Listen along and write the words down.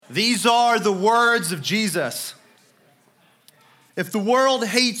These are the words of Jesus. If the world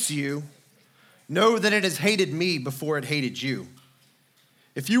hates you, know that it has hated me before it hated you.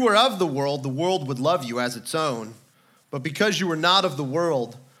 If you were of the world would love you as its own. But because you were not of the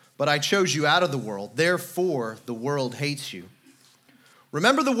world, but I chose you out of the world, therefore the world hates you.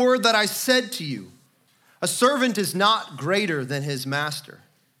 Remember the word that I said to you. A servant is not greater than his master.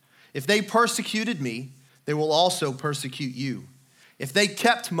 If they persecuted me, they will also persecute you. If they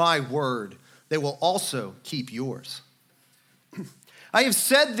kept my word, they will also keep yours. I have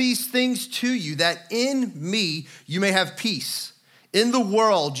said these things to you that in me you may have peace. In the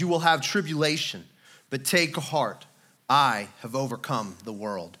world you will have tribulation, but take heart, I have overcome the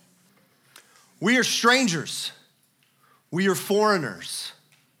world. We are strangers. We are foreigners.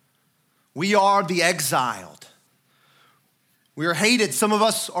 We are the exiled. We are hated. Some of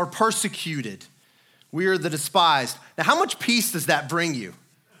us are persecuted. We are the despised. Now, how much peace does that bring you?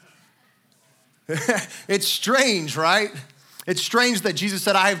 It's strange, right? It's strange that Jesus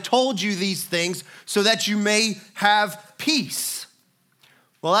said, I have told you these things so that you may have peace.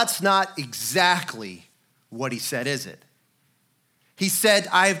 Well, that's not exactly what he said, is it? He said,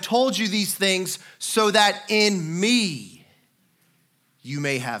 I have told you these things so that in me you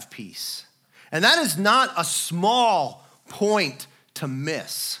may have peace. And that is not a small point to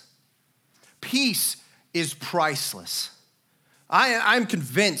miss. Peace is priceless. I'm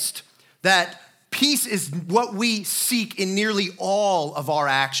convinced that peace is what we seek in nearly all of our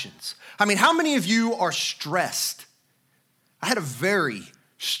actions. I mean, how many of you are stressed? I had a very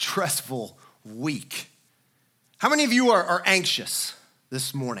stressful week. How many of you are anxious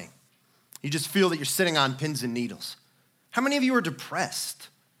this morning? You just feel that you're sitting on pins and needles. How many of you are depressed?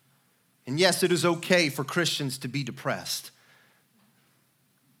 And yes, it is okay for Christians to be depressed.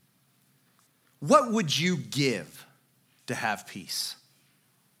 What would you give to have peace?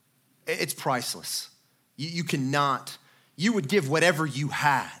 It's priceless. You would give whatever you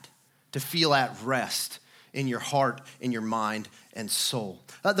had to feel at rest in your heart, in your mind, and soul.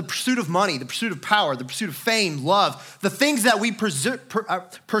 The pursuit of money, the pursuit of power, the pursuit of fame, love, the things that we pursue,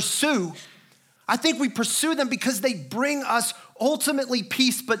 I think we pursue them because they bring us ultimately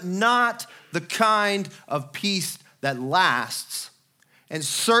peace, but not the kind of peace that lasts, and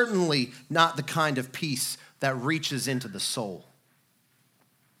certainly not the kind of peace that reaches into the soul.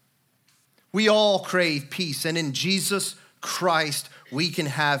 We all crave peace, and in Jesus Christ, we can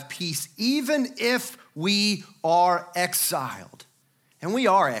have peace, even if we are exiled. And we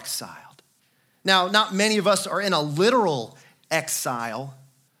are exiled. Now, not many of us are in a literal exile,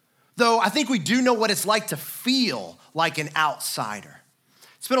 though I think we do know what it's like to feel like an outsider.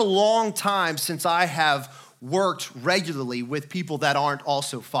 It's been a long time since I have worked regularly with people that aren't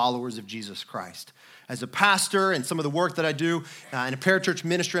also followers of Jesus Christ. As a pastor and some of the work that I do in a parachurch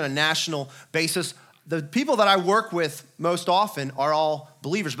ministry on a national basis, the people that I work with most often are all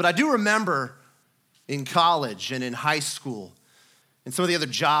believers. But I do remember in college and in high school and some of the other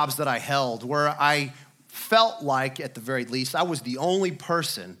jobs that I held where I felt like, at the very least, I was the only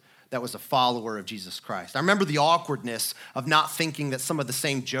person that was a follower of Jesus Christ. I remember the awkwardness of not thinking that some of the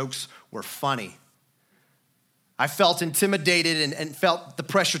same jokes were funny. I felt intimidated and felt the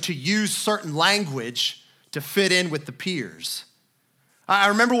pressure to use certain language to fit in with the peers. I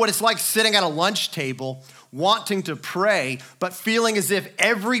remember what it's like sitting at a lunch table, wanting to pray, but feeling as if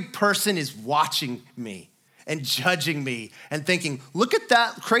every person is watching me and judging me and thinking, look at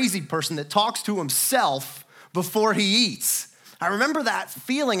that crazy person that talks to himself before he eats. I remember that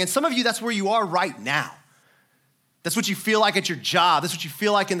feeling, and some of you, that's where you are right now. That's what you feel like at your job. That's what you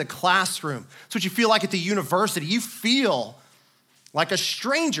feel like in the classroom. That's what you feel like at the university. You feel like a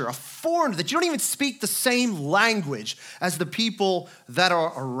stranger, a foreigner, that you don't even speak the same language as the people that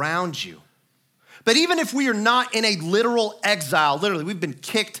are around you. But even if we are not in a literal exile, literally, we've been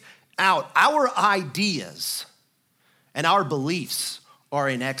kicked out, our ideas and our beliefs are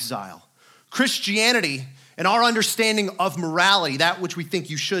in exile. Christianity and our understanding of morality, that which we think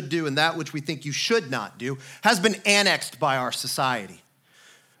you should do and that which we think you should not do, has been annexed by our society.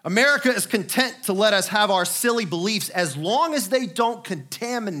 America is content to let us have our silly beliefs as long as they don't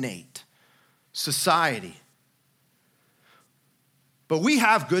contaminate society. But we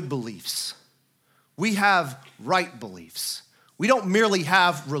have good beliefs. We have right beliefs. We don't merely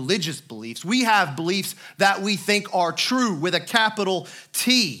have religious beliefs. We have beliefs that we think are true with a capital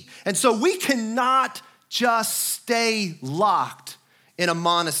T. And so we cannot just stay locked in a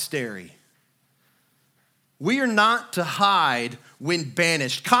monastery. We are not to hide when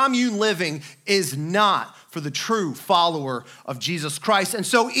banished. Commune living is not for the true follower of Jesus Christ. And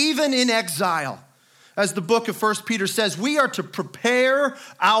so even in exile, As the book of 1 Peter says, we are to prepare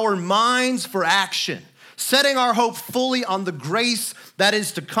our minds for action, setting our hope fully on the grace that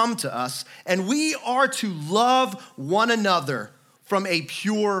is to come to us, and we are to love one another from a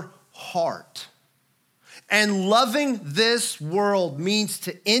pure heart. And loving this world means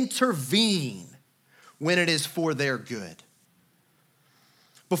to intervene when it is for their good.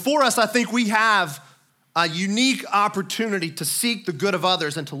 Before us, I think we have a unique opportunity to seek the good of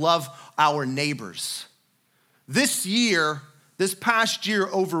others and to love our neighbors. This past year,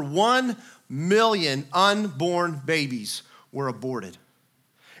 over 1 million unborn babies were aborted.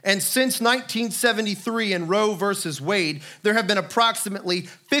 And since 1973 in Roe versus Wade, there have been approximately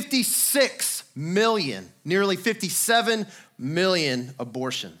 56 million, nearly 57 million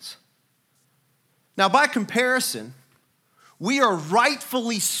abortions. Now, by comparison, we are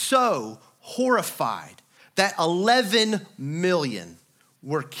rightfully so horrified that 11 million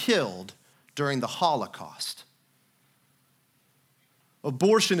were killed during the Holocaust.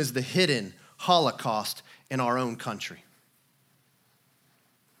 Abortion is the hidden Holocaust in our own country.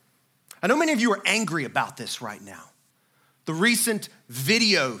 I know many of you are angry about this right now. The recent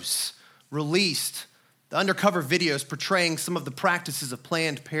videos released, the undercover videos portraying some of the practices of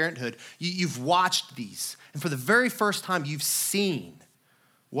Planned Parenthood, you've watched these, and for the very first time, you've seen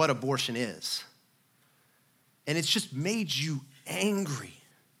what abortion is. And it's just made you angry.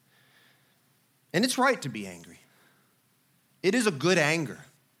 And it's right to be angry. It is a good anger.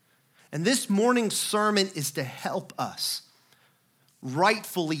 And this morning's sermon is to help us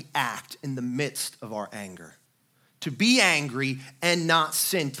rightfully act in the midst of our anger. To be angry and not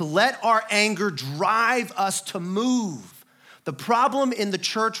sin. To let our anger drive us to move. The problem in the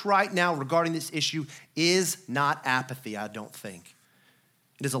church right now regarding this issue is not apathy, I don't think.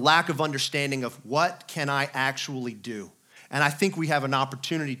 It is a lack of understanding of what can I actually do. And I think we have an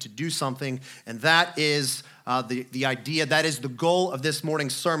opportunity to do something, and that is the idea, that is the goal of this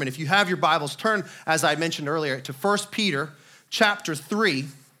morning's sermon. If you have your Bibles, turn, as I mentioned earlier, to 1 Peter chapter 3,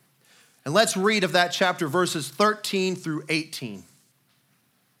 and let's read of that chapter verses 13 through 18.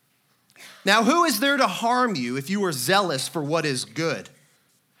 Now, who is there to harm you if you are zealous for what is good?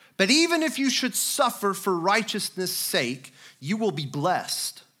 But even if you should suffer for righteousness' sake, you will be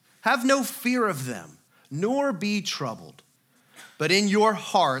blessed. Have no fear of them, nor be troubled. But in your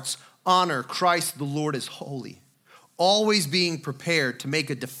hearts, honor Christ the Lord as holy, always being prepared to make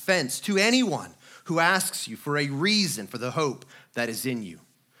a defense to anyone who asks you for a reason for the hope that is in you.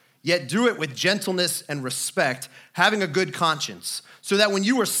 Yet do it with gentleness and respect, having a good conscience, so that when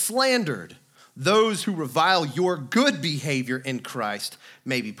you are slandered, those who revile your good behavior in Christ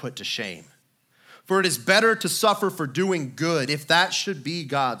may be put to shame. For it is better to suffer for doing good, if that should be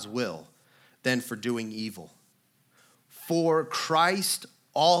God's will, than for doing evil. For Christ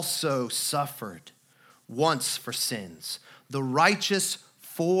also suffered once for sins, the righteous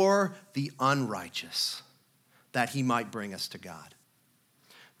for the unrighteous, that he might bring us to God.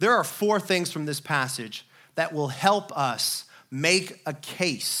 There are 4 things from this passage that will help us make a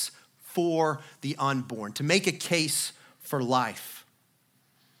case for the unborn, to make a case for life.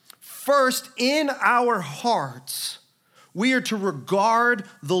 First, in our hearts, we are to regard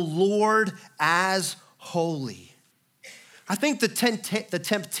the Lord as holy. I think the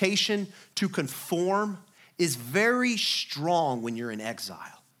temptation to conform is very strong when you're in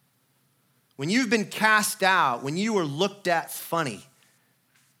exile. When you've been cast out, when you are looked at funny,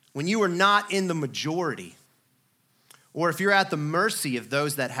 when you are not in the majority, or if you're at the mercy of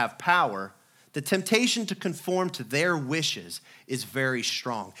those that have power, the temptation to conform to their wishes is very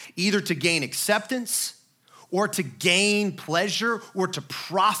strong. Either to gain acceptance, or to gain pleasure, or to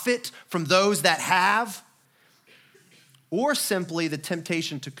profit from those that have, or simply the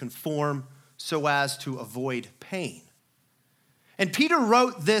temptation to conform so as to avoid pain. And Peter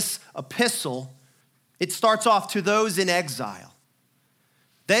wrote this epistle. It starts off to those in exile.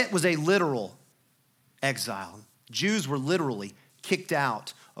 That was a literal exile. Jews were literally kicked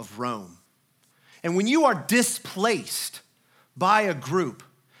out of Rome. And when you are displaced by a group,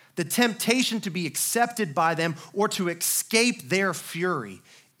 the temptation to be accepted by them or to escape their fury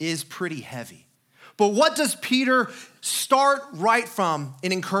is pretty heavy. But what does Peter start right from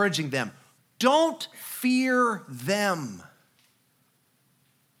in encouraging them? Don't fear them.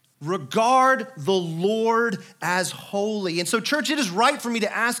 Regard the Lord as holy. And so, church, it is right for me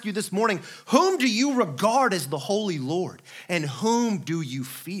to ask you this morning, whom do you regard as the holy Lord? And whom do you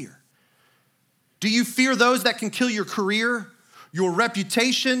fear? Do you fear those that can kill your career, your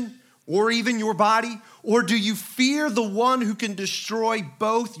reputation, or even your body? Or do you fear the one who can destroy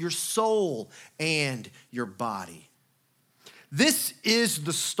both your soul and your body? This is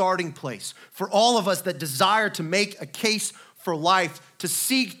the starting place for all of us that desire to make a case for life, to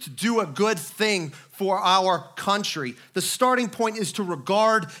seek to do a good thing for our country. The starting point is to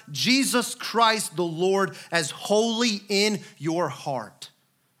regard Jesus Christ the Lord as holy in your heart.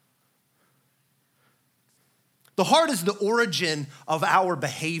 The heart is the origin of our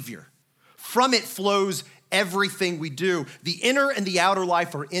behavior. From it flows everything we do. The inner and the outer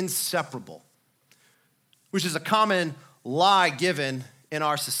life are inseparable, which is a common lie given in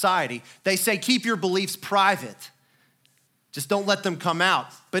our society. They say, keep your beliefs private. Just don't let them come out.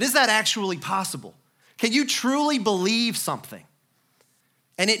 But is that actually possible? Can you truly believe something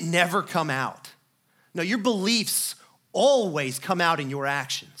and it never come out? No, your beliefs always come out in your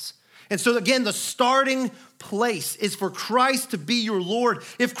actions. And so again, the starting place is for Christ to be your Lord.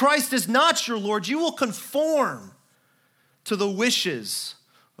 If Christ is not your Lord, you will conform to the wishes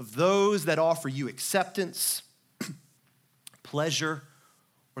of those that offer you acceptance, pleasure,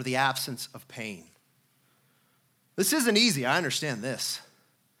 or the absence of pain. This isn't easy. I understand this.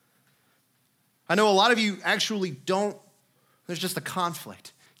 I know a lot of you actually don't. There's just a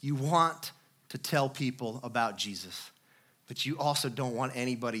conflict. You want to tell people about Jesus, but you also don't want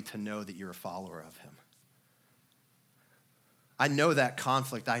anybody to know that you're a follower of him. I know that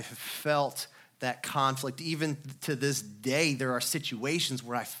conflict. I have felt that conflict. Even to this day, there are situations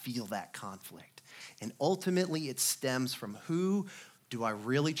where I feel that conflict. And ultimately, it stems from who do I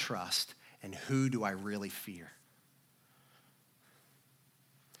really trust and who do I really fear?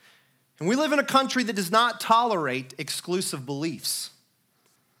 And we live in a country that does not tolerate exclusive beliefs.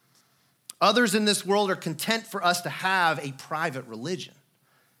 Others in this world are content for us to have a private religion.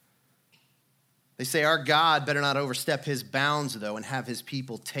 They say our God better not overstep his bounds, though, and have his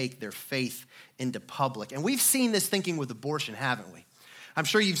people take their faith into public. And we've seen this thinking with abortion, haven't we? I'm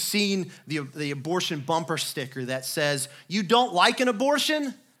sure you've seen the abortion bumper sticker that says, you don't like an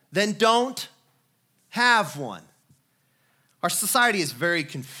abortion? Then don't have one. Our society is very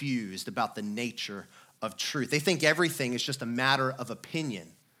confused about the nature of truth. They think everything is just a matter of opinion,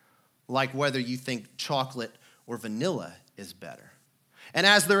 like whether you think chocolate or vanilla is better. And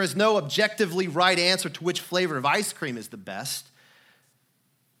as there is no objectively right answer to which flavor of ice cream is the best,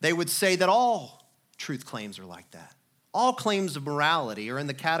 they would say that all truth claims are like that. All claims of morality are in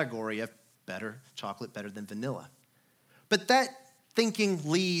the category of chocolate better than vanilla. But that thinking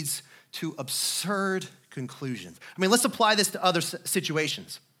leads to absurd conclusions. I mean, let's apply this to other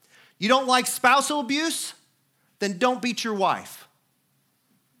situations. You don't like spousal abuse? Then don't beat your wife.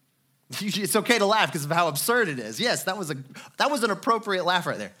 It's okay to laugh because of how absurd it is. Yes, that was an appropriate laugh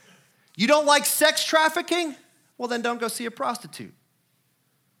right there. You don't like sex trafficking? Well, then don't go see a prostitute.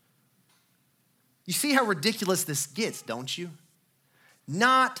 You see how ridiculous this gets, don't you?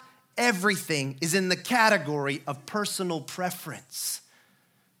 Not everything is in the category of personal preference.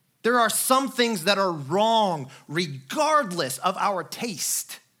 There are some things that are wrong regardless of our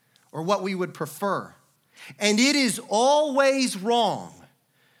taste or what we would prefer. And it is always wrong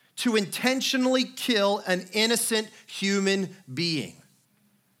to intentionally kill an innocent human being.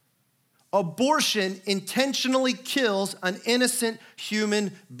 Abortion intentionally kills an innocent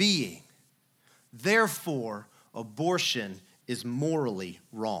human being. Therefore, abortion is morally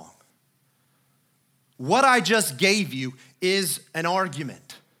wrong. What I just gave you is an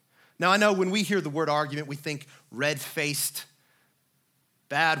argument. Now, I know when we hear the word argument, we think red-faced,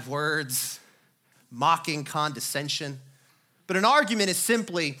 bad words, mocking condescension. But an argument is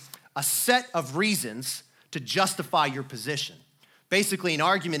simply a set of reasons to justify your position. Basically, an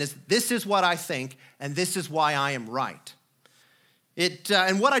argument is, this is what I think, and this is why I am right.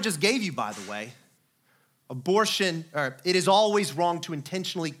 And what I just gave you, by the way, it is always wrong to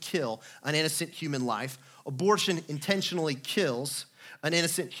intentionally kill an innocent human life. Abortion intentionally kills an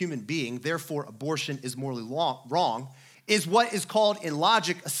innocent human being. Therefore, abortion is morally wrong, is what is called in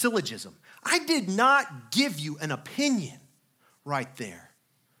logic a syllogism. I did not give you an opinion right there.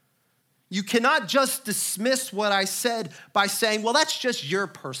 You cannot just dismiss what I said by saying, well, that's just your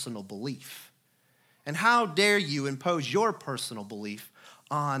personal belief. And how dare you impose your personal belief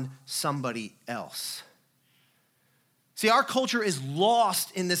on somebody else? See, our culture is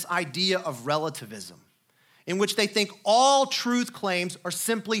lost in this idea of relativism, in which they think all truth claims are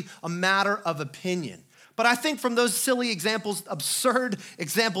simply a matter of opinion. But I think from those silly examples, absurd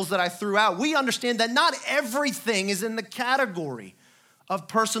examples that I threw out, we understand that not everything is in the category of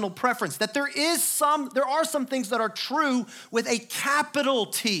personal preference, that there are some things that are true with a capital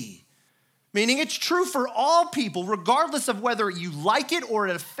T, meaning it's true for all people, regardless of whether you like it or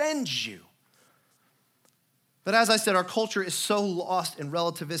it offends you. But as I said, our culture is so lost in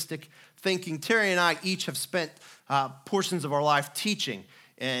relativistic thinking, Terry and I each have spent portions of our life teaching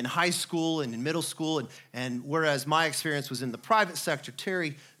in high school and in middle school, and whereas my experience was in the private sector,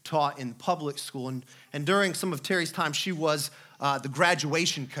 Terry taught in public school, and during some of Terry's time, she was the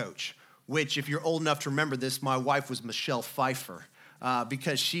graduation coach, which, if you're old enough to remember this, my wife was Michelle Pfeiffer,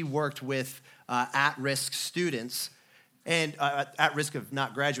 because she worked with at-risk students, and at risk of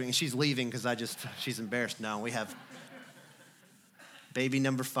not graduating. She's leaving because she's embarrassed. No, we have baby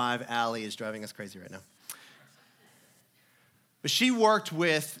number 5, Allie, is driving us crazy right now. But she worked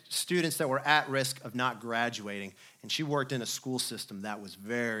with students that were at risk of not graduating, and she worked in a school system that was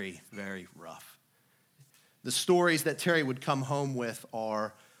very, very rough. The stories that Terry would come home with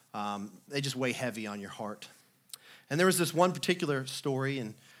are, they just weigh heavy on your heart. And there was this one particular story,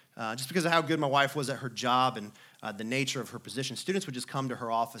 and just because of how good my wife was at her job and the nature of her position, students would just come to her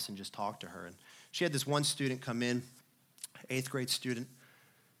office and just talk to her. And she had this one student come in, 8th grade student,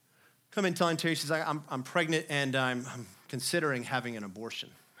 come in telling Terry, she's like, I'm pregnant and I'm considering having an abortion.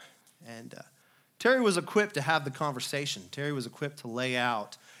 And Terry was equipped to have the conversation. Terry was equipped to lay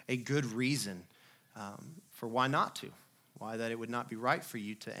out a good reason for why not to, why that it would not be right for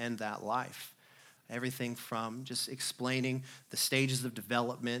you to end that life. Everything from just explaining the stages of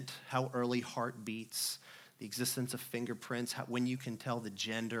development, how early heart beats, the existence of fingerprints, when you can tell the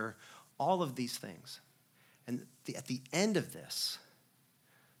gender, all of these things. And at the end of this,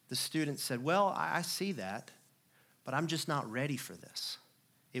 the student said, well, I see that, but I'm just not ready for this.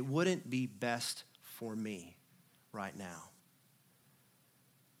 It wouldn't be best for me right now.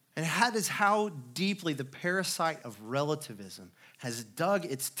 And that is how deeply the parasite of relativism has dug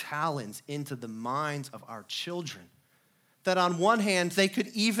its talons into the minds of our children. That on one hand, they could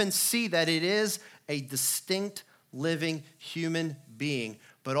even see that it is a distinct, living human being,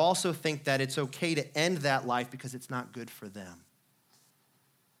 but also think that it's okay to end that life because it's not good for them.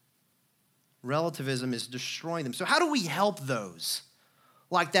 Relativism is destroying them. So how do we help those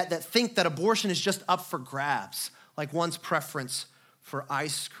like that think that abortion is just up for grabs, like one's preference for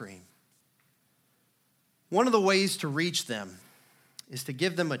ice cream? One of the ways to reach them is to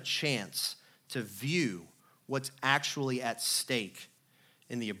give them a chance to view what's actually at stake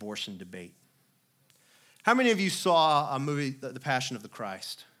in the abortion debate. How many of you saw a movie, The Passion of the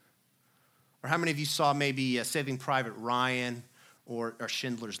Christ? Or how many of you saw maybe Saving Private Ryan or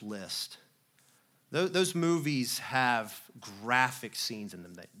Schindler's List? Those movies have graphic scenes in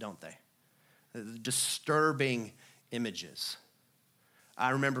them, don't they? Disturbing images.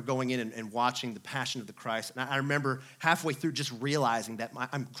 I remember going in and watching The Passion of the Christ, and I remember halfway through just realizing that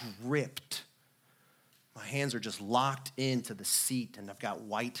I'm gripped. My hands are just locked into the seat, and I've got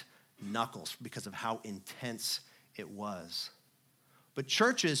white knuckles because of how intense it was. But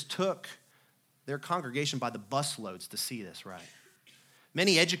churches took their congregation by the busloads to see this, right?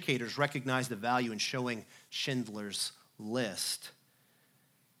 Many educators recognize the value in showing Schindler's List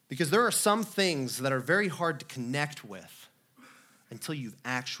because there are some things that are very hard to connect with until you've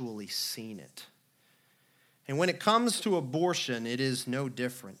actually seen it. And when it comes to abortion, it is no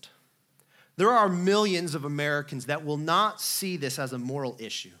different. There are millions of Americans that will not see this as a moral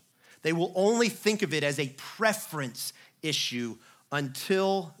issue. They will only think of it as a preference issue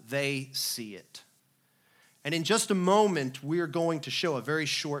until they see it. And in just a moment, we're going to show a very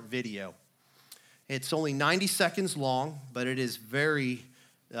short video. It's only 90 seconds long, but it is very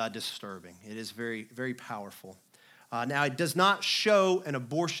disturbing. It is very, very powerful. Now, it does not show an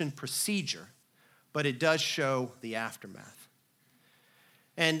abortion procedure, but it does show the aftermath.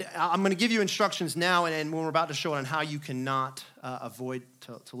 And I'm going to give you instructions now, and when we're about to show it on how you cannot avoid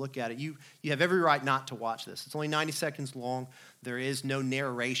to look at it. You have every right not to watch this. It's only 90 seconds long. There is no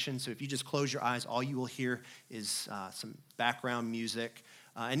narration, so if you just close your eyes, all you will hear is some background music.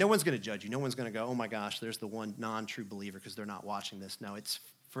 And no one's going to judge you. No one's going to go, oh my gosh, there's the one non-true believer because they're not watching this. No, it's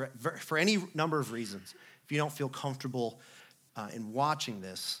for any number of reasons. If you don't feel comfortable in watching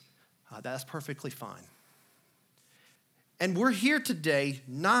this, that's perfectly fine. And we're here today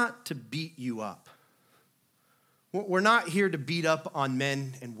not to beat you up. We're not here to beat up on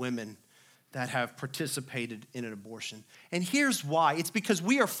men and women that have participated in an abortion. And here's why. It's because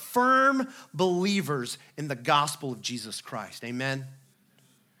we are firm believers in the gospel of Jesus Christ. Amen?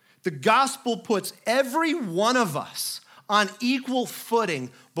 The gospel puts every one of us on equal footing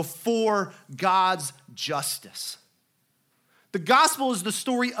before God's justice. The gospel is the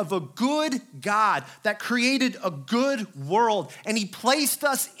story of a good God that created a good world, and he placed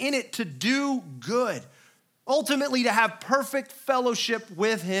us in it to do good, ultimately to have perfect fellowship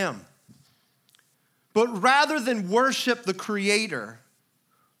with him. But rather than worship the Creator,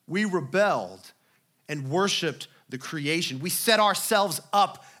 we rebelled and worshiped the creation. We set ourselves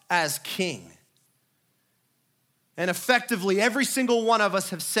up as king. And effectively, every single one of us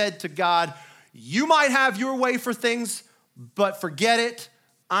have said to God, you might have your way for things, but forget it.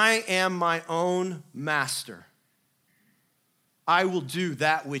 I am my own master. I will do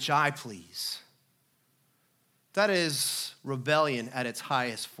that which I please. That is rebellion at its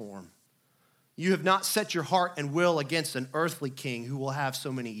highest form. You have not set your heart and will against an earthly king who will have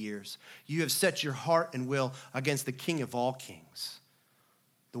so many years. You have set your heart and will against the King of all kings,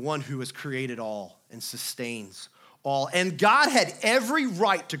 the one who has created all and sustains all. And God had every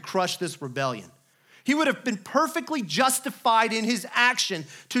right to crush this rebellion. He would have been perfectly justified in his action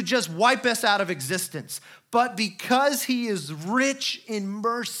to just wipe us out of existence. But because he is rich in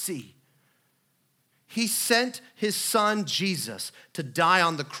mercy, he sent his son Jesus to die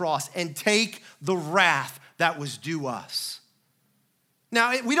on the cross and take the wrath that was due us.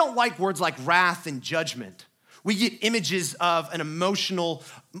 Now, we don't like words like wrath and judgment. We get images of an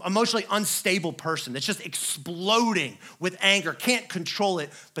emotionally unstable person that's just exploding with anger, can't control it.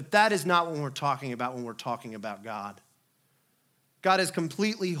 But that is not what we're talking about when we're talking about God. God is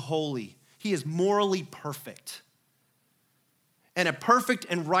completely holy. He is morally perfect. And a perfect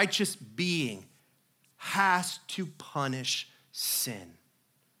and righteous being has to punish sin.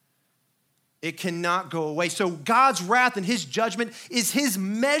 It cannot go away. So God's wrath and his judgment is his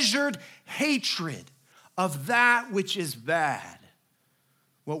measured hatred of that which is bad,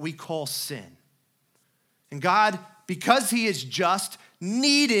 what we call sin. And God, because he is just,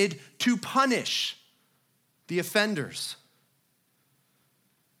 needed to punish the offenders.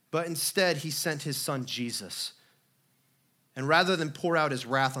 But instead, he sent his son Jesus. And rather than pour out his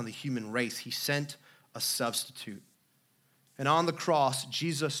wrath on the human race, he sent a substitute. And on the cross,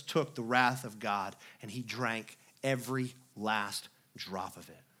 Jesus took the wrath of God and he drank every last drop of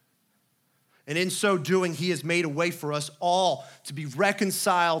it. And in so doing, he has made a way for us all to be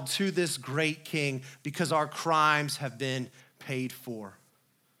reconciled to this great king because our crimes have been paid for.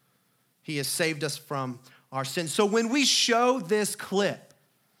 He has saved us from our sins. So when we show this clip,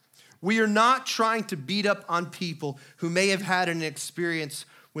 we are not trying to beat up on people who may have had an experience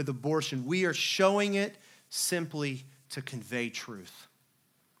with abortion. We are showing it simply to convey truth.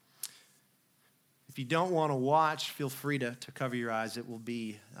 If you don't want to watch, feel free to cover your eyes. It will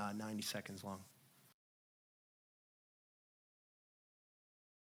be 90 seconds long.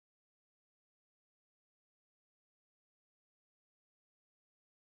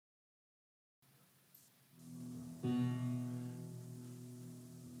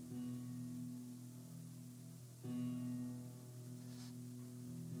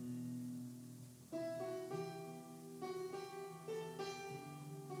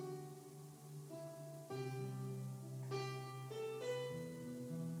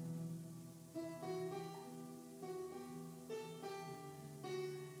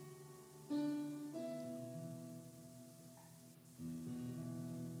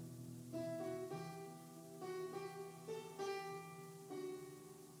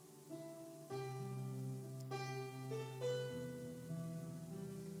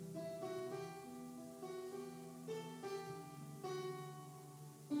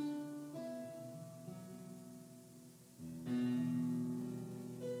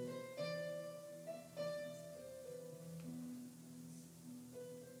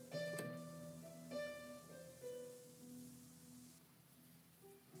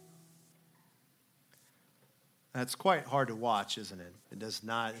 That's quite hard to watch, isn't it? It does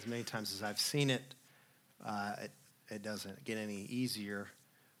not, as many times as I've seen it, it doesn't get any easier.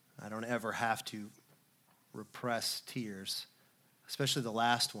 I don't ever have to repress tears, especially the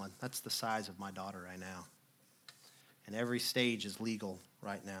last one. That's the size of my daughter right now. And every stage is legal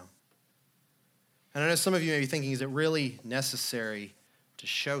right now. And I know some of you may be thinking, is it really necessary to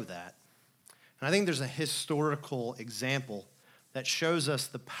show that? And I think there's a historical example that shows us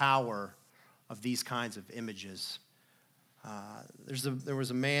the power of these kinds of images. There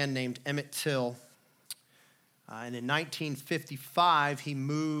was a man named Emmett Till, and in 1955, he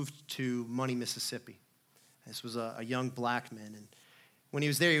moved to Money, Mississippi. This was a young black man, and when he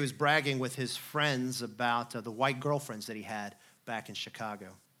was there, he was bragging with his friends about the white girlfriends that he had back in Chicago.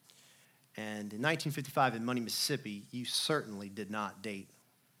 And in 1955 in Money, Mississippi, you certainly did not date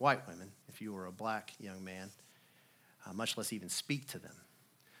white women if you were a black young man, much less even speak to them.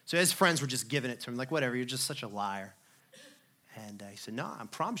 So his friends were just giving it to him, like, whatever, you're just such a liar. And he said, no, I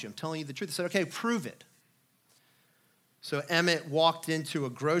promise you, I'm telling you the truth. They said, okay, prove it. So Emmett walked into a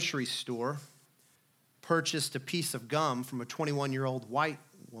grocery store, purchased a piece of gum from a 21-year-old white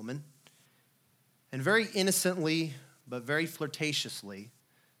woman, and very innocently, but very flirtatiously,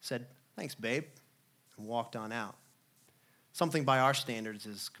 said, thanks, babe, and walked on out. Something by our standards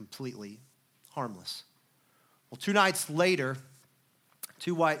is completely harmless. Well, 2 nights later,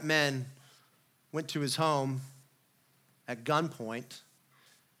 2 white men went to his home at gunpoint,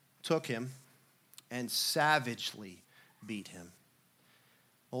 took him, and savagely beat him,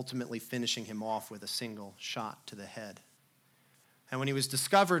 ultimately finishing him off with a single shot to the head. And when he was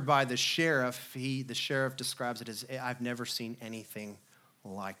discovered by the sheriff describes it as, I've never seen anything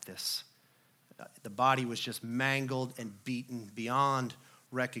like this. The body was just mangled and beaten beyond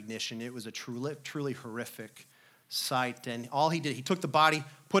recognition. It was a truly horrific sight. And all he did, he took the body,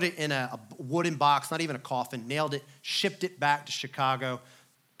 put it in a wooden box, not even a coffin, nailed it, shipped it back to Chicago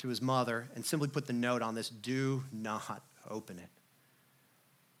to his mother, and simply put the note on this, do not open it.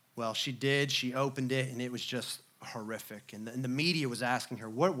 Well, she did. She opened it, and it was just horrific. And the media was asking her,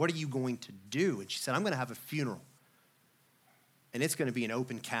 what are you going to do? And she said, I'm going to have a funeral, and it's going to be an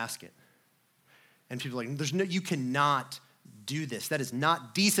open casket. And people are like, you cannot do this. That is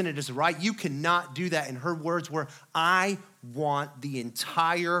not decent. It is right. You cannot do that. And her words were, I want the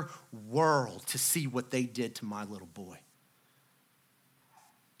entire world to see what they did to my little boy.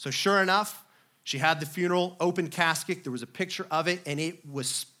 So sure enough, she had the funeral, open casket. There was a picture of it, and it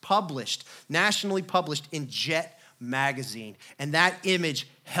was published, nationally published in Jet magazine. And that image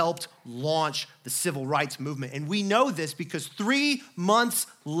helped launch the civil rights movement. And we know this because 3 months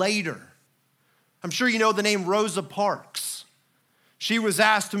later, I'm sure you know the name Rosa Parks. She was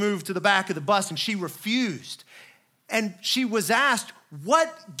asked to move to the back of the bus, and she refused. And she was asked,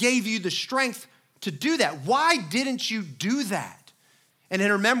 what gave you the strength to do that? Why didn't you do that? And in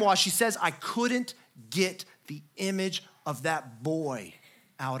her memoir, she says, I couldn't get the image of that boy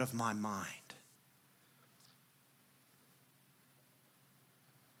out of my mind.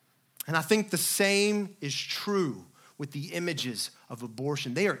 And I think the same is true with the images of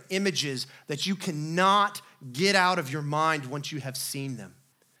abortion. They are images that you cannot get out of your mind once you have seen them.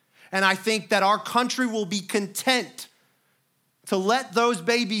 And I think that our country will be content to let those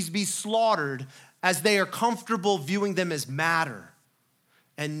babies be slaughtered as they are comfortable viewing them as matter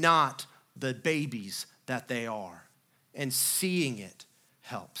and not the babies that they are. And seeing it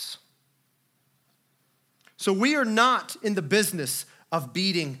helps. So we are not in the business of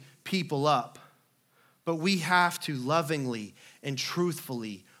beating people up, but we have to lovingly and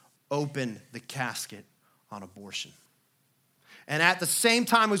truthfully open the casket on abortion. And at the same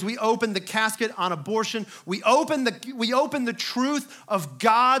time as we open the casket on abortion, we open the truth of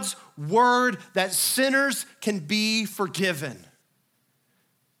God's word that sinners can be forgiven.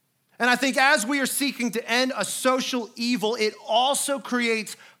 And I think as we are seeking to end a social evil, it also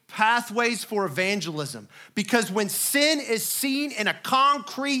creates pathways for evangelism. Because when sin is seen in a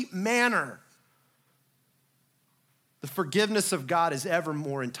concrete manner, the forgiveness of God is ever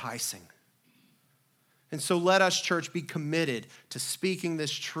more enticing. And so let us, church, be committed to speaking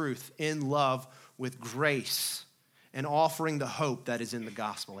this truth in love with grace and offering the hope that is in the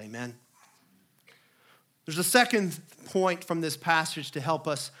gospel. Amen. There's a second point from this passage to help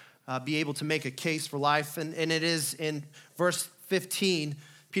us be able to make a case for life. And it is in verse 15.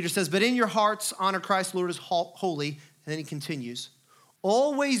 Peter says, but in your hearts, honor Christ, Lord is holy. And then he continues,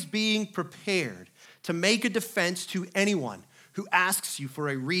 always being prepared to make a defense to anyone who asks you for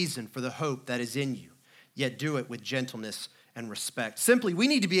a reason for the hope that is in you, yet do it with gentleness and respect. Simply, we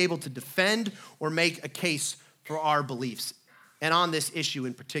need to be able to defend or make a case for our beliefs, and on this issue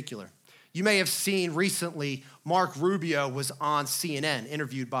in particular. You may have seen recently, Mark Rubio was on CNN,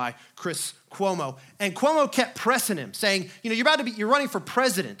 interviewed by Chris Cuomo, and Cuomo kept pressing him, saying, you're running for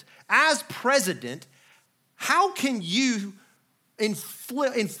president. As president, how can you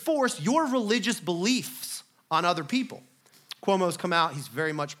enforce your religious beliefs on other people? Cuomo's come out, he's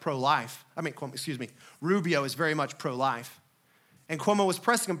very much pro-life. Rubio is very much pro-life. And Cuomo was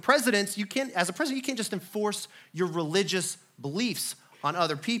pressing him, as a president, you can't just enforce your religious beliefs on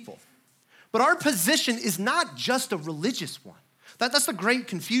other people. But our position is not just a religious one. That's the great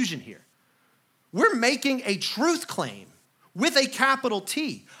confusion here. We're making a truth claim with a capital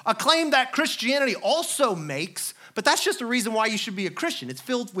T, a claim that Christianity also makes, but that's just a reason why you should be a Christian. It's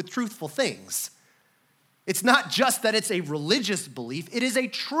filled with truthful things. It's not just that it's a religious belief, it is a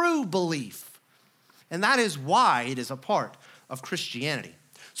true belief. And that is why it is a part of Christianity.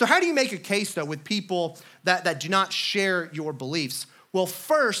 So how do you make a case, though, with people that do not share your beliefs? Well,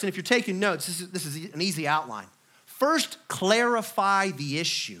 first, and if you're taking notes, this is an easy outline. First, clarify the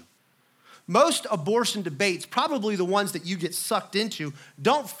issue. Most abortion debates, probably the ones that you get sucked into,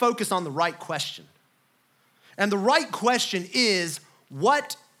 don't focus on the right question. And the right question is,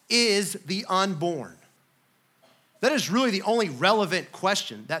 what is the unborn? That is really the only relevant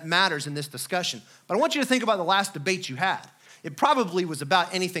question that matters in this discussion. But I want you to think about the last debate you had. it probably was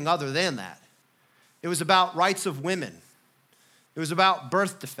about anything other than that. It was about rights of women. It was about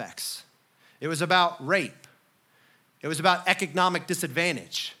birth defects. It was about rape. It was about economic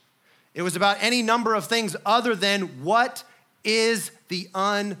disadvantage. It was about any number of things other than what is the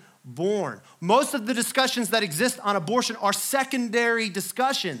unborn. Most of the discussions that exist on abortion are secondary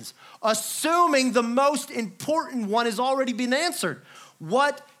discussions, assuming the most important one has already been answered.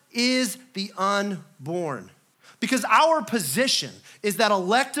 What is the unborn? Because our position is that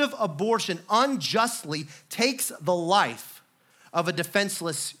elective abortion unjustly takes the life of a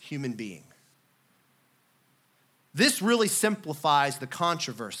defenseless human being. This really simplifies the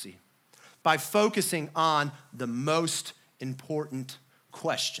controversy by focusing on the most important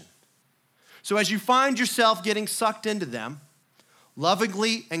question. So as you find yourself getting sucked into them,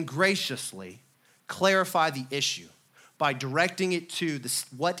 lovingly and graciously clarify the issue by directing it to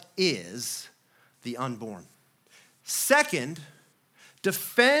what is the unborn. Second,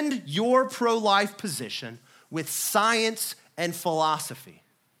 defend your pro-life position with science and philosophy.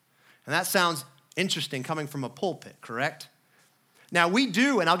 And that sounds interesting coming from a pulpit, correct? Now we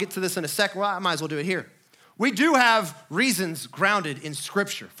do, and I'll get to this in a second, well, I might as well do it here. We do have reasons grounded in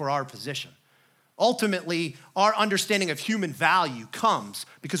Scripture for our position. Ultimately, our understanding of human value comes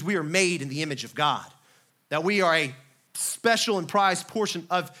because we are made in the image of God, that we are a special and prized portion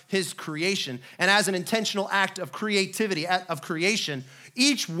of his creation. And as an intentional act of creativity, of creation,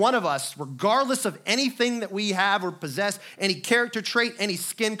 each one of us, regardless of anything that we have or possess, any character trait, any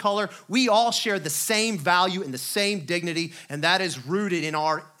skin color, we all share the same value and the same dignity, and that is rooted in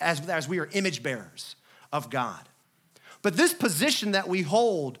as we are image bearers of God. But this position that we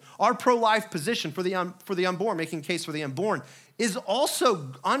hold, our pro-life position for the unborn, making case for the unborn, is also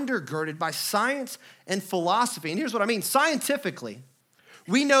undergirded by science and philosophy. And here's what I mean. Scientifically,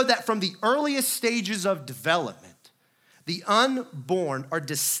 we know that from the earliest stages of development, the unborn are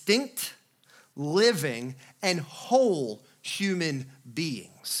distinct, living, and whole human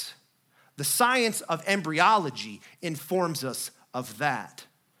beings. The science of embryology informs us of that,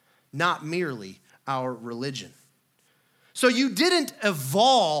 not merely our religion. So you didn't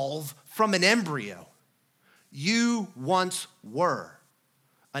evolve from an embryo. You once were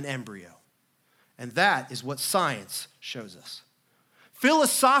an embryo. And that is what science shows us.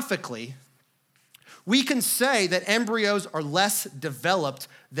 Philosophically, we can say that embryos are less developed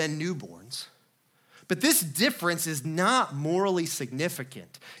than newborns. But this difference is not morally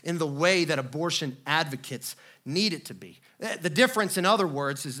significant in the way that abortion advocates need it to be. The difference, in other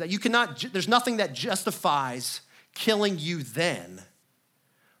words, is that there's nothing that justifies killing you then,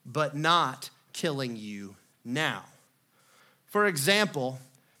 but not killing you now. For example,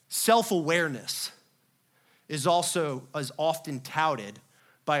 self-awareness is often touted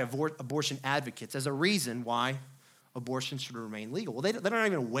by abortion advocates as a reason why abortion should remain legal. Well, they're not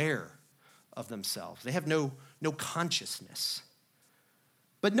even aware of themselves. They have no consciousness.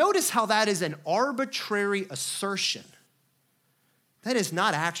 But notice how that is an arbitrary assertion. That is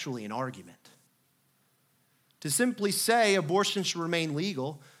not actually an argument. To simply say abortion should remain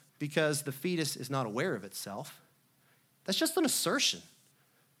legal because the fetus is not aware of itself, that's just an assertion.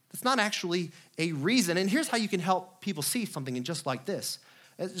 That's not actually a reason. And here's how you can help people see something in just like this,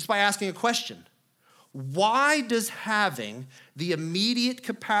 just by asking a question. Why does having the immediate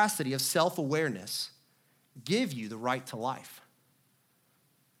capacity of self-awareness give you the right to life?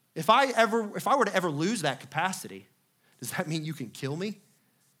 If I were to ever lose that capacity, does that mean you can kill me?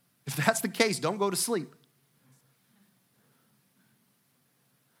 If that's the case, don't go to sleep.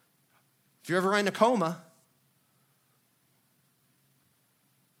 If you're ever in a coma,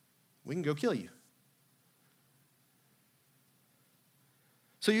 we can go kill you.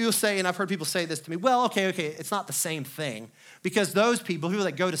 So you'll say, and I've heard people say this to me, well, okay, it's not the same thing. Because those people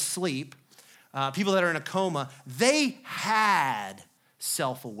that go to sleep, people that are in a coma, they had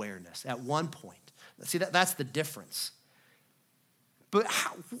self-awareness at one point. See, that's the difference. But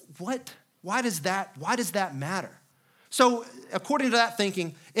why does that matter? So according to that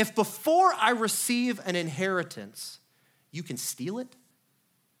thinking, if before I receive an inheritance, you can steal it,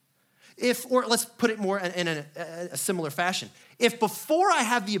 or let's put it more in a similar fashion. If before I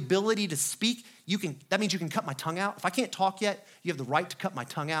have the ability to speak, that means you can cut my tongue out. If I can't talk yet, you have the right to cut my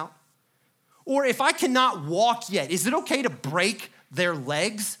tongue out. Or if I cannot walk yet, is it okay to break their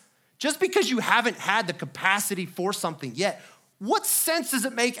legs? Just because you haven't had the capacity for something yet, what sense does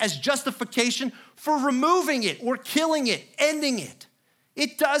it make as justification for removing it or killing it, ending it?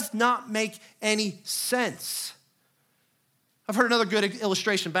 It does not make any sense. I've heard another good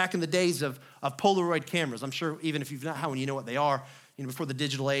illustration back in the days of Polaroid cameras. I'm sure even if you've not had one, you know what they are. before the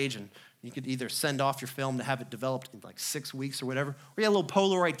digital age, and you could either send off your film to have it developed in like 6 weeks or whatever, or you had a little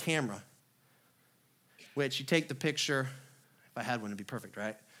Polaroid camera, which you take the picture. If I had one, it'd be perfect,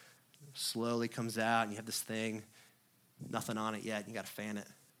 right? Slowly comes out, and you have this thing, nothing on it yet, and you got to fan it.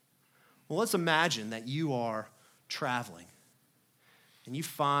 Well, let's imagine that you are traveling, and you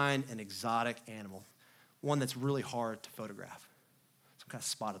find an exotic animal, one that's really hard to photograph, some kind of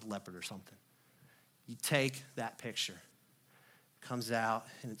spotted leopard or something. You take that picture, comes out,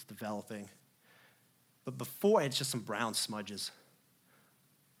 and it's developing. But before, it's just some brown smudges.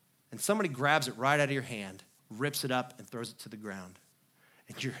 And somebody grabs it right out of your hand, rips it up, and throws it to the ground.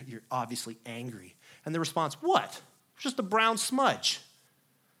 And you're obviously angry. And the response, what? It's just a brown smudge.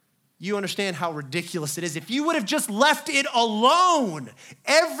 You understand how ridiculous it is. If you would have just left it alone,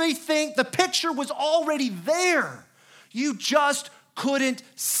 everything, the picture was already there. You just couldn't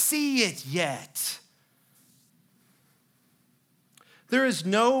see it yet. There is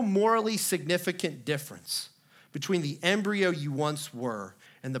no morally significant difference between the embryo you once were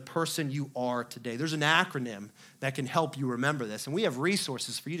and the person you are today. There's an acronym that can help you remember this, and we have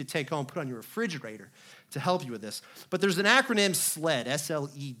resources for you to take home, put on your refrigerator to help you with this. But there's an acronym SLED,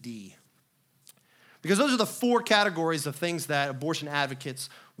 S-L-E-D, because those are the 4 categories of things that abortion advocates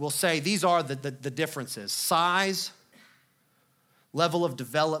will say. These are the differences: size, level of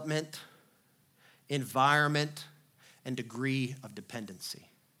development, environment, and degree of dependency.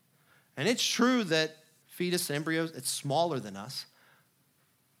 And it's true that fetus embryos, it's smaller than us,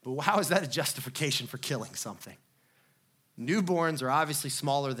 but how is that a justification for killing something? Newborns are obviously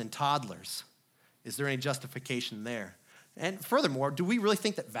smaller than toddlers. Is there any justification there? And furthermore, do we really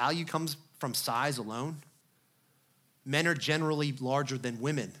think that value comes from size alone? Men are generally larger than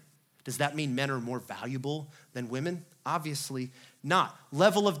women. Does that mean men are more valuable than women? Obviously not.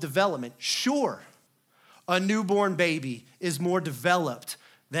 Level of development, sure. A newborn baby is more developed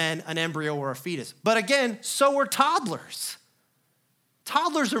than an embryo or a fetus. But again, so are toddlers.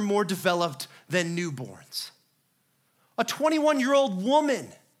 Toddlers are more developed than newborns. A 21-year-old woman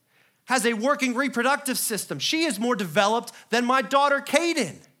has a working reproductive system. She is more developed than my daughter,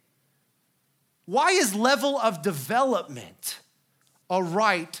 Kaden. Why is level of development a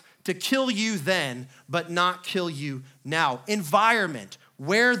right to kill you then, but not kill you now? Environment,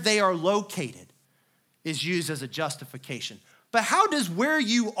 where they are located, is used as a justification. But how does where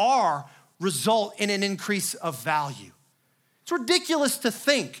you are result in an increase of value? It's ridiculous to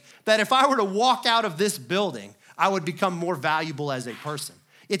think that if I were to walk out of this building, I would become more valuable as a person.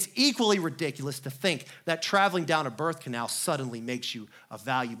 It's equally ridiculous to think that traveling down a birth canal suddenly makes you a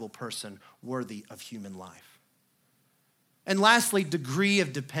valuable person worthy of human life. And lastly, degree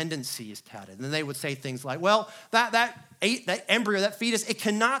of dependency is touted. And then they would say things like, well, that embryo, that fetus, it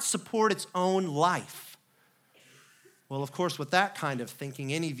cannot support its own life. Well, of course, with that kind of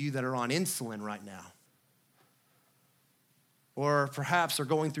thinking, any of you that are on insulin right now, or perhaps are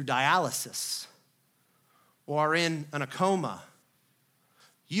going through dialysis, or are in a coma,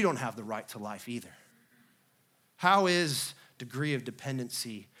 you don't have the right to life either. How is degree of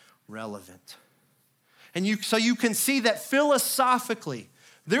dependency relevant? And so you can see that philosophically,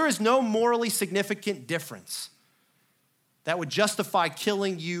 there is no morally significant difference that would justify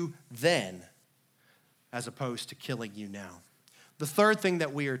killing you then as opposed to killing you now. The third thing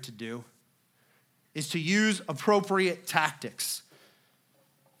that we are to do is to use appropriate tactics.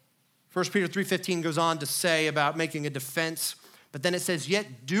 1 Peter 3:15 goes on to say about making a defense, but then it says,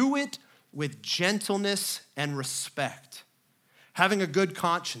 yet do it with gentleness and respect, having a good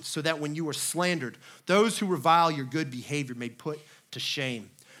conscience, so that when you are slandered, those who revile your good behavior may be put to shame.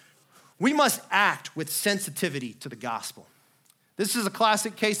 We must act with sensitivity to the gospel. This is a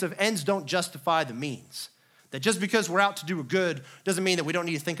classic case of ends don't justify the means. That just because we're out to do a good doesn't mean that we don't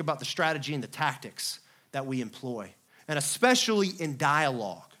need to think about the strategy and the tactics that we employ. And especially in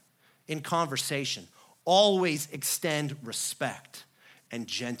dialogue, in conversation, always extend respect and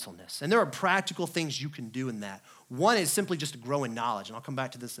gentleness. And there are practical things you can do in that. One is simply just to grow in knowledge, and I'll come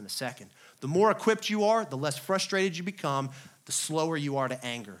back to this in a second. The more equipped you are, the less frustrated you become, the slower you are to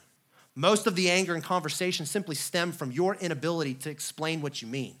anger. Most of the anger in conversation simply stem from your inability to explain what you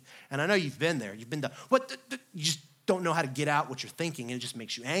mean. And I know you've been there. You've been you just don't know how to get out what you're thinking, and it just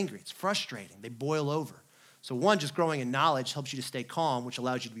makes you angry. It's frustrating. They boil over. So one, just growing in knowledge helps you to stay calm, which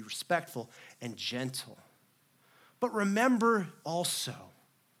allows you to be respectful and gentle. But remember also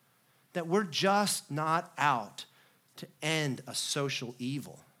that we're just not out to end a social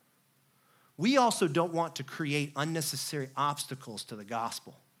evil. We also don't want to create unnecessary obstacles to the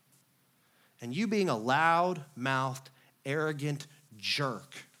gospel. And you being a loud-mouthed, arrogant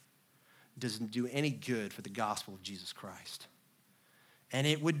jerk doesn't do any good for the gospel of Jesus Christ. And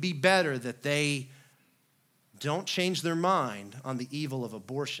it would be better that they don't change their mind on the evil of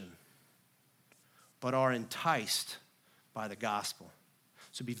abortion, but are enticed by the gospel.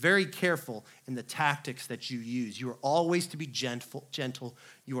 So be very careful in the tactics that you use. You are always to be gentle.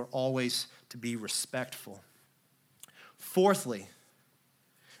 You are always to be respectful. Fourthly,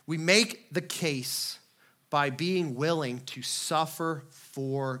 we make the case by being willing to suffer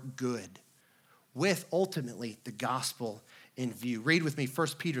for good, with ultimately the gospel in view. Read with me 1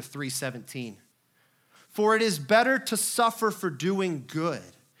 Peter 3:17. For it is better to suffer for doing good,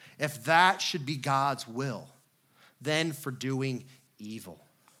 if that should be God's will, than for doing evil.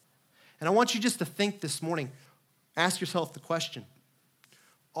 And I want you just to think this morning, ask yourself the question,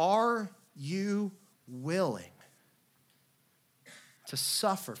 are you willing to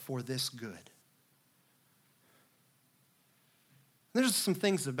suffer for this good? There's some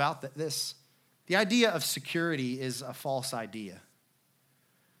things about this. The idea of security is a false idea.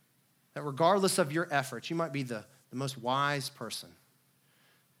 That regardless of your efforts, you might be the most wise person.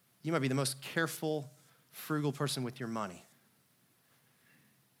 You might be the most careful, frugal person with your money.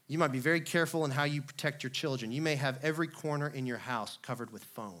 You might be very careful in how you protect your children. You may have every corner in your house covered with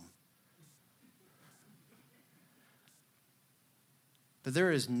foam. But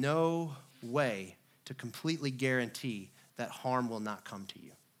there is no way to completely guarantee that harm will not come to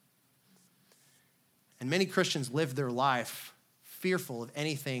you. And many Christians live their life fearful of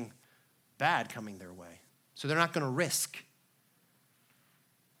anything bad coming their way. So they're not going to risk.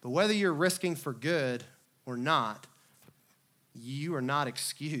 But whether you're risking for good or not, you are not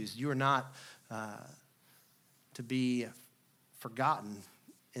excused. You are not to be forgotten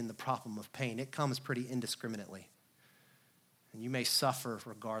in the problem of pain. It comes pretty indiscriminately. And you may suffer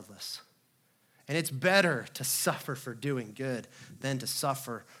regardless. And it's better to suffer for doing good than to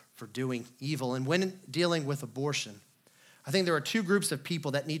suffer for doing evil. And when dealing with abortion, I think there are two groups of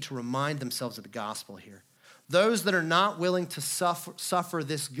people that need to remind themselves of the gospel here. Those that are not willing to suffer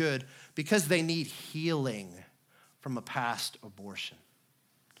this good because they need healing from a past abortion.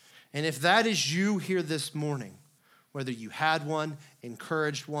 And if that is you here this morning, whether you had one,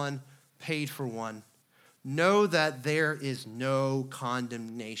 encouraged one, paid for one, know that there is no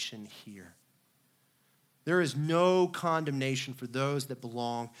condemnation here. There is no condemnation for those that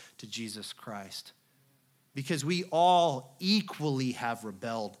belong to Jesus Christ, because we all equally have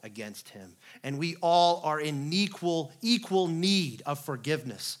rebelled against him, and we all are in equal need of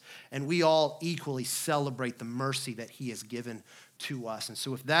forgiveness, and we all equally celebrate the mercy that he has given to us. And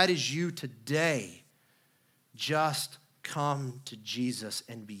so if that is you today, just come to Jesus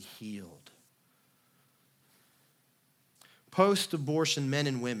and be healed. Post-abortion men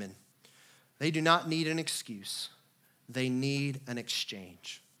and women, they do not need an excuse. They need an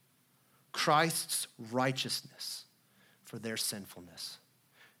exchange. Christ's righteousness for their sinfulness,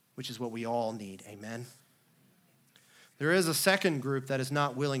 which is what we all need. Amen. There is a second group that is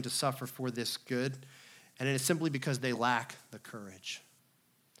not willing to suffer for this good, and it is simply because they lack the courage.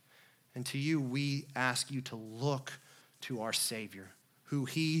 And to you, we ask you to look to our Savior, who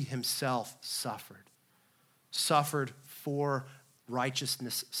he himself suffered for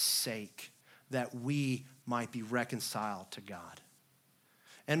righteousness' sake, that we might be reconciled to God.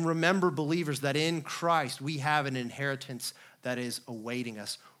 And remember, believers, that in Christ we have an inheritance that is awaiting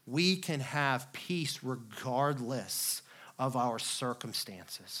us. We can have peace regardless of our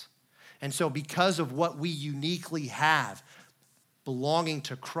circumstances. And so because of what we uniquely have belonging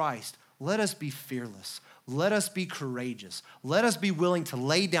to Christ, let us be fearless. Let us be courageous. Let us be willing to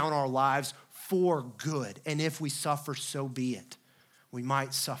lay down our lives for good. And if we suffer, so be it. We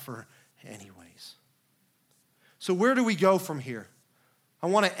might suffer anyways. So where do we go from here? I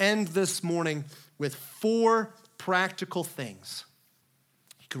want to end this morning with 4 practical things.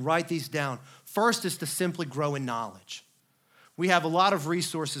 You can write these down. First is to simply grow in knowledge. We have a lot of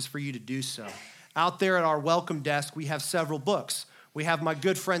resources for you to do so. Out there at our welcome desk, we have several books. We have my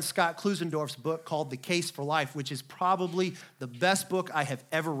good friend Scott Klusendorf's book called The Case for Life, which is probably the best book I have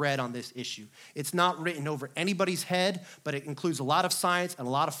ever read on this issue. It's not written over anybody's head, but it includes a lot of science and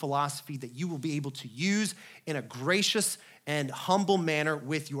a lot of philosophy that you will be able to use in a gracious and humble manner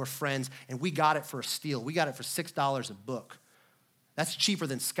with your friends. And we got it for a steal. We got it for $6 a book. That's cheaper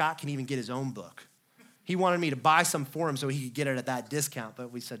than Scott can even get his own book. He wanted me to buy some for him so he could get it at that discount,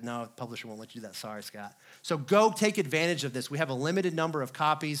 but we said, no, the publisher won't let you do that. Sorry, Scott. So go take advantage of this. We have a limited number of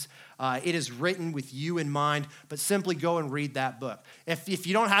copies. It is written with you in mind, but simply go and read that book. If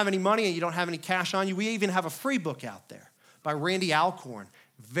you don't have any money and you don't have any cash on you, we even have a free book out there by Randy Alcorn.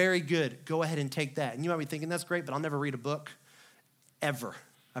 Very good. Go ahead and take that. And you might be thinking, that's great, but I'll never read a book ever.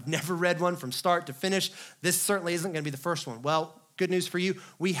 I've never read one from start to finish. This certainly isn't going to be the first one. Well, good news for you.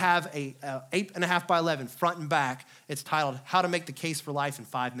 We have a 8.5 by 11 front and back. It's titled, How to Make the Case for Life in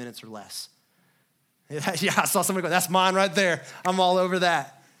 5 Minutes or Less. Yeah, I saw somebody go, that's mine right there. I'm all over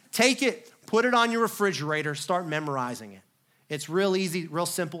that. Take it, put it on your refrigerator, start memorizing it. It's real easy, real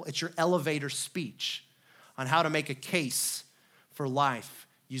simple. It's your elevator speech on how to make a case for life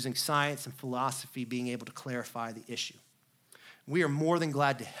using science and philosophy, being able to clarify the issue. We are more than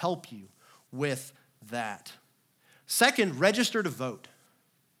glad to help you with that. Second, register to vote.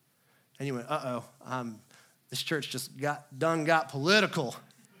 And you went, this church just got political.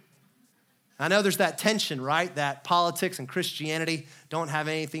 I know there's that tension, right? That politics and Christianity don't have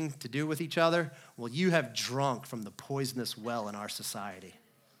anything to do with each other. Well, you have drunk from the poisonous well in our society.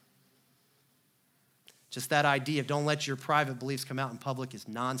 Just that idea of don't let your private beliefs come out in public is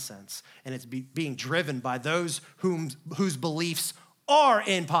nonsense. And it's being driven by those whose beliefs are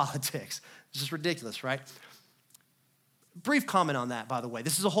in politics. It's just ridiculous, right? Brief comment on that, by the way.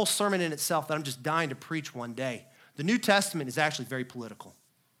 This is a whole sermon in itself that I'm just dying to preach one day. The New Testament is actually very political.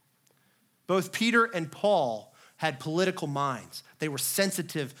 Both Peter and Paul had political minds. They were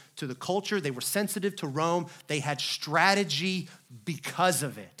sensitive to the culture. They were sensitive to Rome. They had strategy because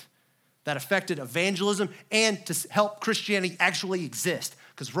of it that affected evangelism and to help Christianity actually exist,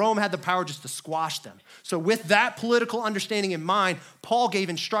 because Rome had the power just to squash them. So with that political understanding in mind, Paul gave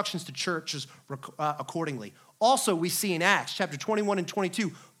instructions to churches accordingly. Also, we see in Acts chapter 21 and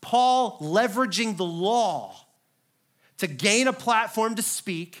 22, Paul leveraging the law to gain a platform to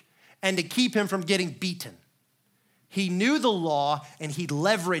speak and to keep him from getting beaten. He knew the law and he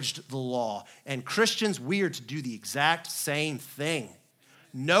leveraged the law. And Christians, we are to do the exact same thing.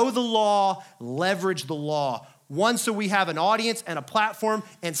 Know the law, leverage the law. One, so we have an audience and a platform.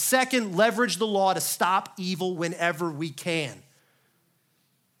 And second, leverage the law to stop evil whenever we can.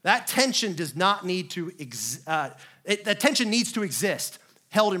 That tension does not need to, that tension needs to exist,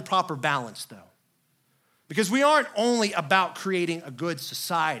 held in proper balance though. Because we aren't only about creating a good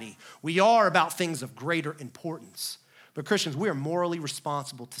society. We are about things of greater importance. But Christians, we are morally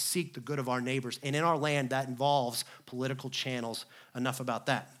responsible to seek the good of our neighbors. And in our land, that involves political channels. Enough about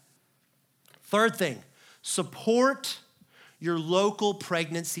that. Third thing, support your local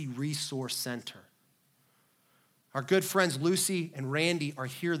pregnancy resource center. Our good friends Lucy and Randy are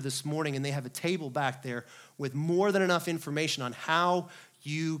here this morning, and they have a table back there with more than enough information on how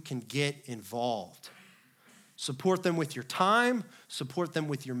you can get involved. Support them with your time, support them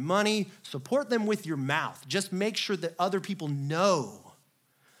with your money, support them with your mouth. Just make sure that other people know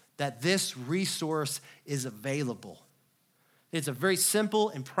that this resource is available. It's a very simple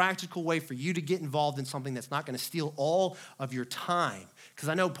and practical way for you to get involved in something that's not going to steal all of your time. Because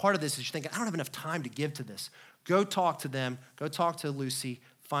I know part of this is you're thinking, I don't have enough time to give to this. Go talk to them, go talk to Lucy,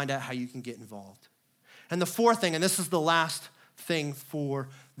 find out how you can get involved. And the fourth thing, and this is the last thing for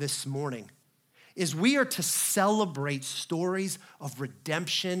this morning, is we are to celebrate stories of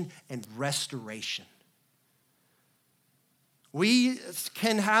redemption and restoration. We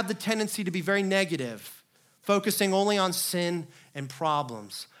can have the tendency to be very negative, focusing only on sin and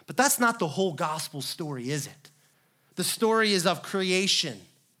problems. But that's not the whole gospel story, is it? The story is of creation,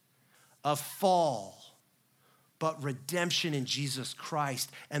 of fall, but redemption in Jesus Christ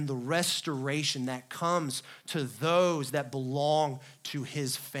and the restoration that comes to those that belong to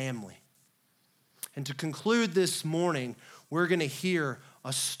his family. And to conclude this morning, we're going to hear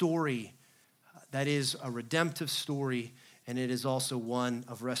a story that is a redemptive story, and it is also one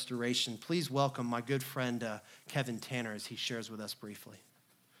of restoration. Please welcome my good friend Kevin Tanner as he shares with us briefly.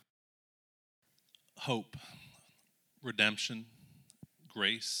 Hope, redemption,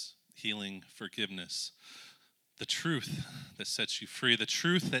 grace, healing, forgiveness. The truth that sets you free, the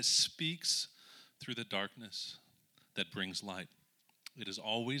truth that speaks through the darkness, that brings light. It is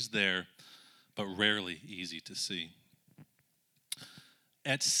always there, but rarely easy to see.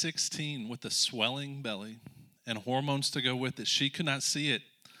 At 16, with a swelling belly and hormones to go with it, she could not see it.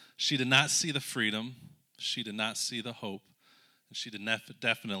 She did not see the freedom. She did not see the hope. And she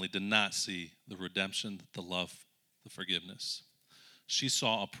definitely did not see the redemption, the love, the forgiveness. She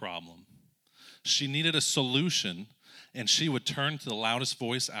saw a problem. She needed a solution, and she would turn to the loudest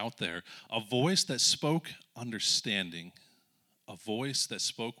voice out there, a voice that spoke understanding, a voice that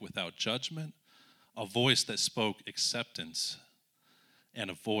spoke without judgment, a voice that spoke acceptance, and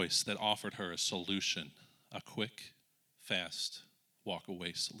a voice that offered her a solution, a quick, fast,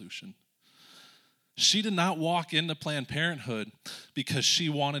 walk-away solution. She did not walk into Planned Parenthood because she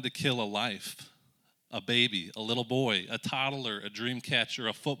wanted to kill a life, a baby, a little boy, a toddler, a dream catcher,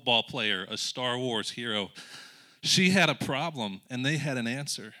 a football player, a Star Wars hero. She had a problem, and they had an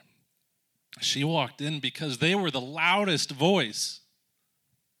answer. She walked in because they were the loudest voice.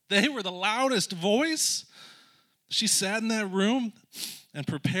 They were the loudest voice. She sat in that room and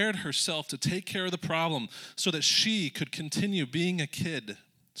prepared herself to take care of the problem so that she could continue being a kid,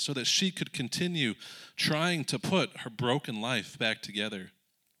 so that she could continue trying to put her broken life back together.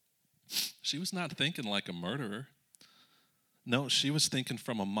 She was not thinking like a murderer. No, she was thinking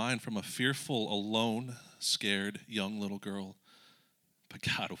from a fearful, alone, scared young little girl. But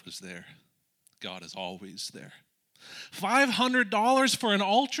God was there. God is always there. $500 for an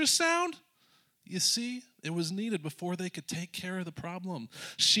ultrasound? You see, it was needed before they could take care of the problem.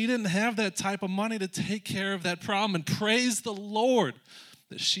 She didn't have that type of money to take care of that problem, and praise the Lord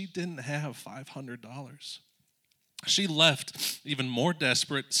that she didn't have $500. She left even more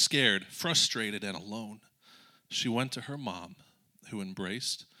desperate, scared, frustrated, and alone. She went to her mom, who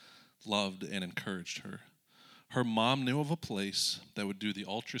embraced, loved, and encouraged her. Her mom knew of a place that would do the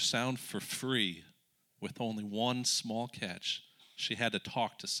ultrasound for free with only one small catch. She had to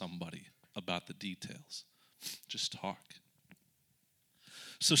talk to somebody about the details. Just talk.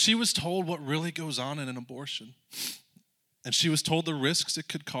 So she was told what really goes on in an abortion. And she was told the risks it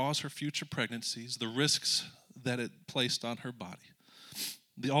could cause her future pregnancies, the risks that it placed on her body.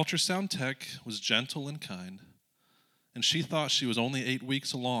 The ultrasound tech was gentle and kind, and she thought she was only 8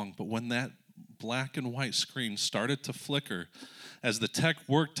 weeks along, but when that black and white screen started to flicker, as the tech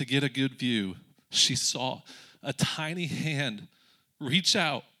worked to get a good view, she saw a tiny hand reach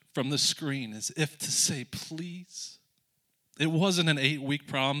out from the screen as if to say, please. It wasn't an 8-week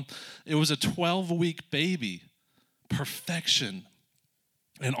problem. It was a 12-week baby. Perfection.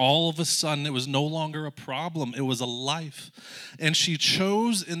 And all of a sudden, it was no longer a problem. It was a life. And she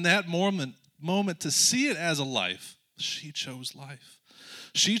chose in that moment to see it as a life. She chose life.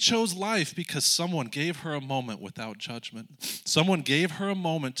 She chose life because someone gave her a moment without judgment. Someone gave her a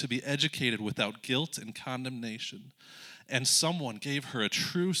moment to be educated without guilt and condemnation. And someone gave her a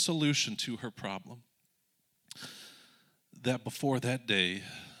true solution to her problem. That before that day,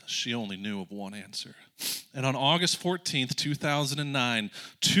 she only knew of one answer. And on August 14th, 2009,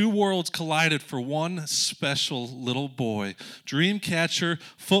 two worlds collided for one special little boy. Dreamcatcher,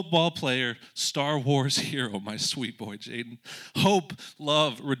 football player, Star Wars hero, my sweet boy Jaden. Hope,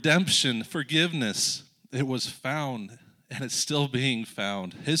 love, redemption, forgiveness. It was found, and it's still being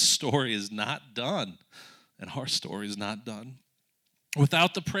found. His story is not done, and our story is not done.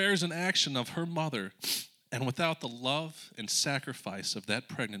 Without the prayers and action of her mother, and without the love and sacrifice of that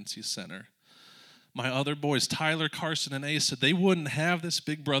pregnancy center, my other boys, Tyler, Carson, and Asa, they wouldn't have this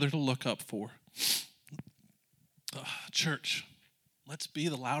big brother to look up for. Church, let's be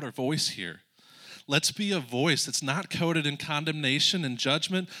the louder voice here. Let's be a voice that's not coded in condemnation and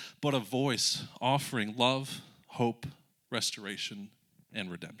judgment, but a voice offering love, hope, restoration, and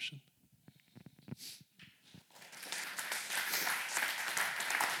redemption.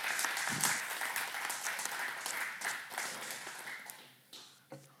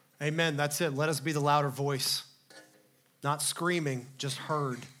 Amen. That's it. Let us be the louder voice. Not screaming, just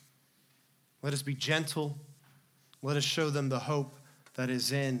heard. Let us be gentle. Let us show them the hope that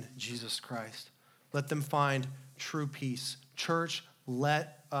is in Jesus Christ. Let them find true peace. Church,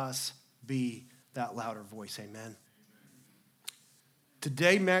 let us be that louder voice. Amen.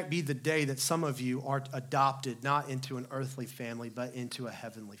 Today might be the day that some of you are adopted, not into an earthly family, but into a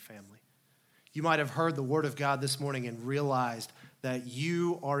heavenly family. You might have heard the word of God this morning and realized that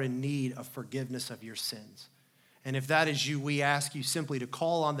you are in need of forgiveness of your sins. And if that is you, we ask you simply to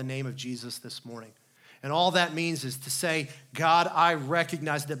call on the name of Jesus this morning. And all that means is to say, God, I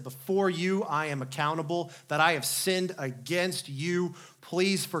recognize that before you I am accountable, that I have sinned against you.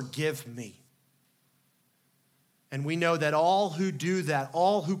 Please forgive me. And we know that all who do that,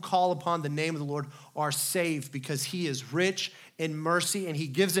 all who call upon the name of the Lord are saved because he is rich in mercy and he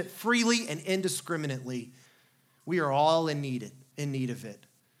gives it freely and indiscriminately. We are all in need of it.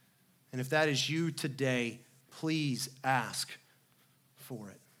 And if that is you today, please ask for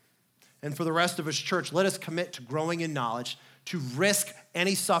it. And for the rest of us, church, let us commit to growing in knowledge, to risk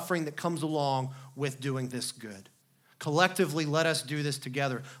any suffering that comes along with doing this good. Collectively, let us do this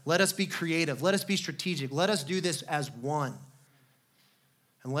together. Let us be creative. Let us be strategic. Let us do this as one.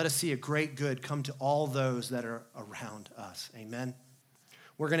 And let us see a great good come to all those that are around us. Amen.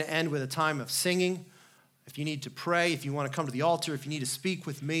 We're going to end with a time of singing. If you need to pray, if you want to come to the altar, if you need to speak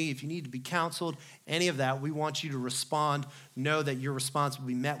with me, if you need to be counseled, any of that, we want you to respond. Know that your response will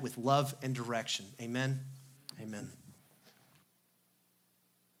be met with love and direction. Amen. Amen.